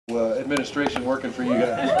Administration working for you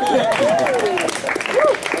guys.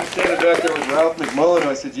 I'm standing back there with Ralph McMullen, and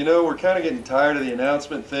I said, you know, we're kind of getting tired of the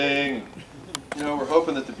announcement thing. You know, we're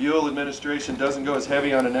hoping that the Buell administration doesn't go as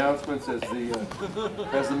heavy on announcements as the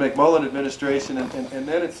McMullen administration. And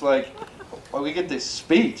then it's like, well, we get this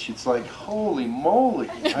speech. It's like, holy moly.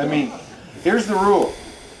 I mean, here's the rule.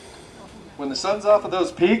 When the sun's off of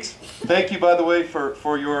those peaks, thank you, by the way,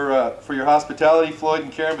 for your hospitality, Floyd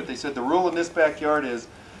and Karen, but they said the rule in this backyard is,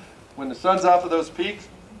 when the sun's off of those peaks,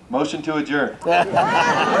 motion to adjourn. Good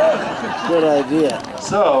idea.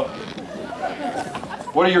 So,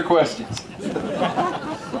 what are your questions?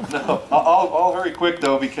 No, I'll hurry quick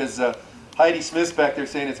though, because Heidi Smith's back there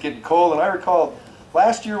saying it's getting cold, and I recall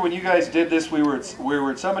last year when you guys did this, we were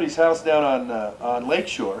at somebody's house down on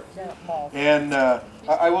Lakeshore, and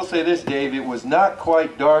I will say this, Dave, it was not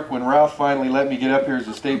quite dark when Ralph finally let me get up here as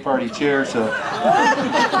a state party chair. So,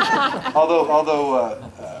 although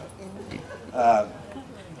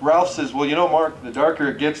Ralph says, well, you know, Mark, the darker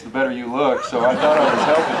it gets, the better you look, so I thought I was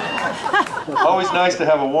helping. Always nice to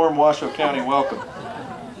have a warm Washoe County welcome.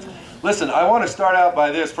 Listen, I want to start out by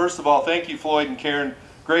this. First of all, thank you, Floyd and Karen.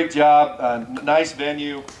 Great job. Nice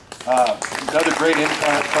venue. Another great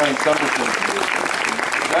in-kind something.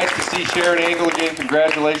 Nice to see Sharon Angle again.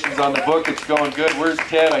 Congratulations on the book. It's going good. Where's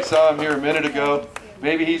Ted? I saw him here a minute ago.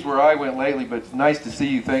 Maybe he's where I went lately, but it's nice to see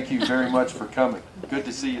you. Thank you very much for coming. Good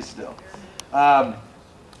to see you still. And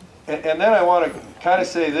then I want to kind of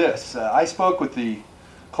say this. I spoke with the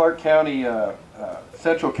Clark County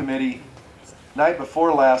Central Committee night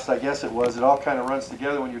before last, I guess it was. It all kind of runs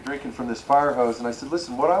together when you're drinking from this fire hose. And I said,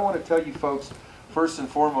 listen, what I want to tell you folks, first and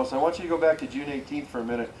foremost, I want you to go back to June 18th for a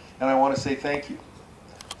minute, and I want to say thank you.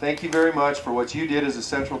 Thank you very much for what you did as a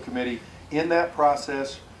Central Committee. In that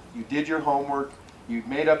process, you did your homework, you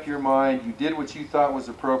made up your mind, you did what you thought was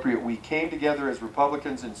appropriate. We came together as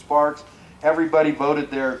Republicans in Sparks. Everybody voted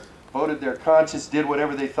their conscience, did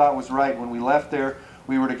whatever they thought was right. When we left there,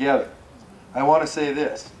 we were together. I want to say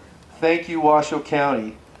this. Thank you, Washoe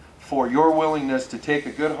County, for your willingness to take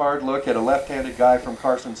a good hard look at a left-handed guy from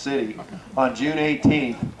Carson City on June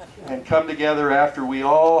 18th and come together after we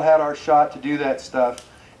all had our shot to do that stuff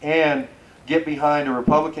and get behind a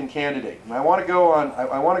Republican candidate. And I want to go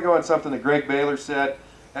on something that Greg Baylor said,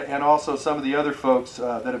 and also some of the other folks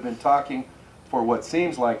that have been talking for what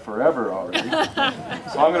seems like forever already.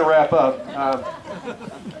 So I'm going to wrap up.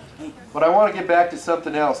 But I want to get back to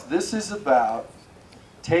something else. This is about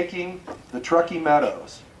taking the Truckee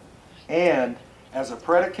Meadows, and as a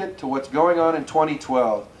predicate to what's going on in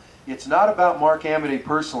 2012, it's not about Mark Amodei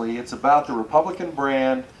personally, it's about the Republican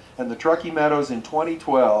brand and the Truckee Meadows in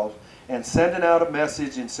 2012, and sending out a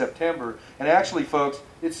message in September. And actually, folks,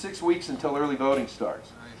 it's 6 weeks until early voting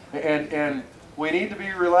starts. And we need to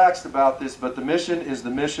be relaxed about this, but the mission is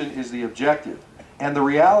the objective. And the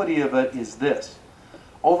reality of it is this.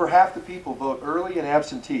 Over half the people vote early and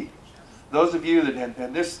absentee. Those of you that,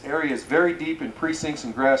 and this area is very deep in precincts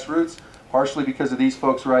and grassroots, partially because of these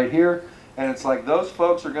folks right here, and it's like those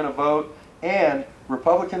folks are going to vote, and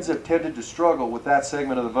Republicans have tended to struggle with that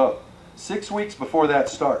segment of the vote. 6 weeks before that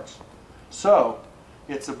starts. So,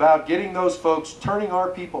 it's about getting those folks, turning our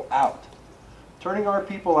people out. Turning our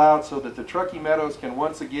people out so that the Truckee Meadows can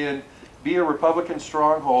once again be a Republican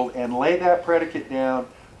stronghold and lay that predicate down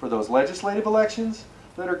for those legislative elections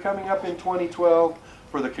that are coming up in 2012,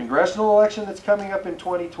 for the congressional election that's coming up in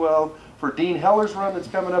 2012, for Dean Heller's run that's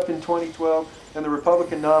coming up in 2012, and the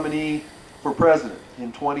Republican nominee for president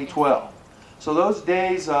in 2012. So those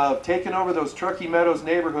days of taking over those Truckee Meadows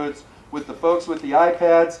neighborhoods with the folks with the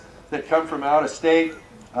iPads that come from out of state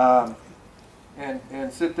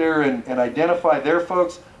and sit there and identify their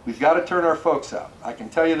folks, we've got to turn our folks out. I can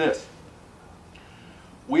tell you this.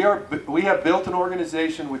 We have built an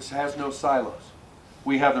organization which has no silos.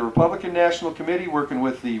 We have the Republican National Committee working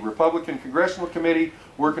with the Republican Congressional Committee,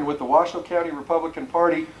 working with the Washoe County Republican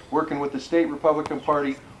Party, working with the State Republican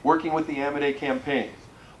Party, working with the Amodei campaign.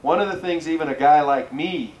 One of the things even a guy like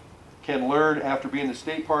me can learn after being the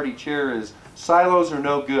state party chair is silos are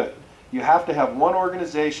no good. You have to have one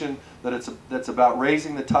organization that's about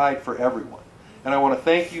raising the tide for everyone. And I want to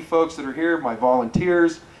thank you folks that are here, my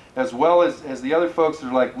volunteers, as well as the other folks that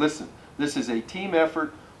are like, listen, this is a team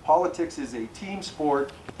effort. Politics is a team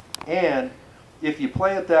sport, and if you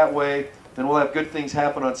play it that way, then we'll have good things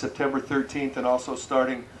happen on September 13th and also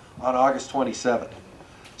starting on August 27th.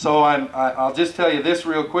 So I'll just tell you this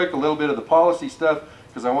real quick, a little bit of the policy stuff,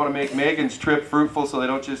 because I want to make Megan's trip fruitful so they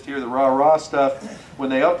don't just hear the rah-rah stuff when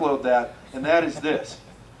they upload that, and that is this.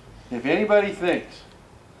 If anybody thinks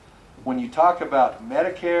when you talk about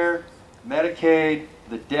Medicare, Medicaid,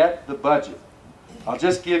 the debt, the budget, I'll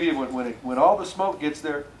just give you, when all the smoke gets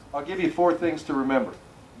there, I'll give you 4 things to remember.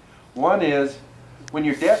 One is, when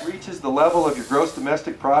your debt reaches the level of your gross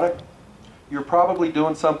domestic product, you're probably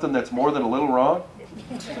doing something that's more than a little wrong.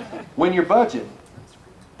 When your budget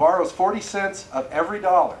borrows 40 cents of every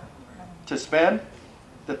dollar to spend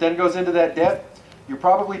that then goes into that debt, you're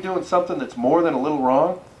probably doing something that's more than a little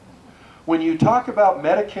wrong. When you talk about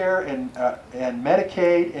Medicare and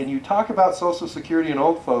Medicaid, and you talk about Social Security and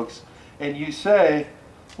old folks, and you say,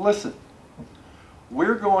 listen,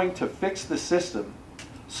 we're going to fix the system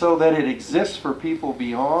so that it exists for people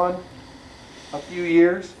beyond a few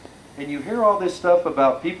years, and you hear all this stuff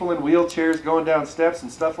about people in wheelchairs going down steps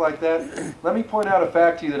and stuff like that, let me point out a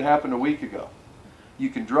fact to you that happened a week ago. You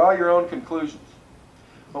can draw your own conclusions.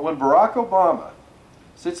 But when Barack Obama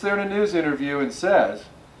sits there in a news interview and says,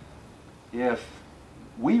 if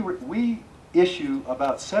we issue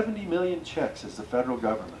about 70 million checks as the federal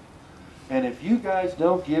government, and if you guys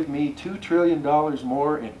don't give me $2 trillion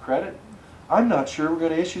more in credit, I'm not sure we're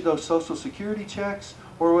going to issue those Social Security checks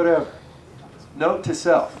or whatever. Note to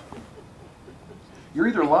self. You're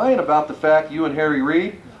either lying about the fact, you and Harry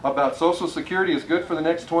Reid, about Social Security is good for the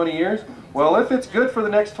next 20 years. Well, if it's good for the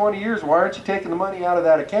next 20 years, why aren't you taking the money out of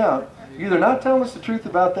that account? You're either not telling us the truth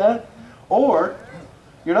about that, or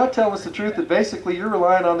you're not telling us the truth that basically you're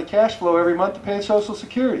relying on the cash flow every month to pay Social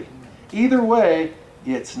Security. Either way,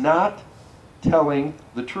 it's not telling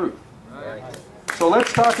the truth. Right. So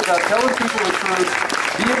let's talk about telling people the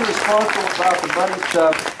truth, being responsible about the money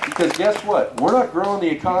stuff, because guess what? We're not growing the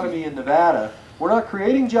economy in Nevada, we're not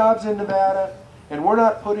creating jobs in Nevada, and we're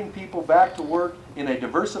not putting people back to work in a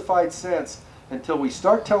diversified sense until we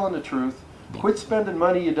start telling the truth, quit spending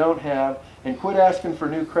money you don't have, and quit asking for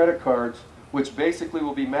new credit cards, which basically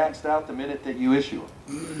will be maxed out the minute that you issue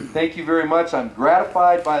them. Thank you very much. I'm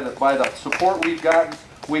gratified by the support we've gotten.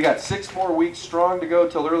 We got 6 more weeks strong to go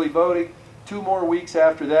till early voting, 2 more weeks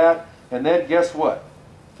after that, and then guess what?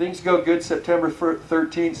 Things go good September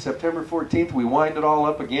 13th, September 14th, we wind it all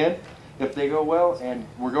up again if they go well, and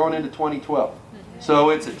we're going into 2012.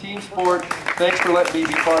 So it's a team sport. Thanks for letting me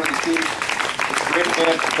be part of the team. It's a great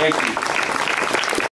event. Thank you.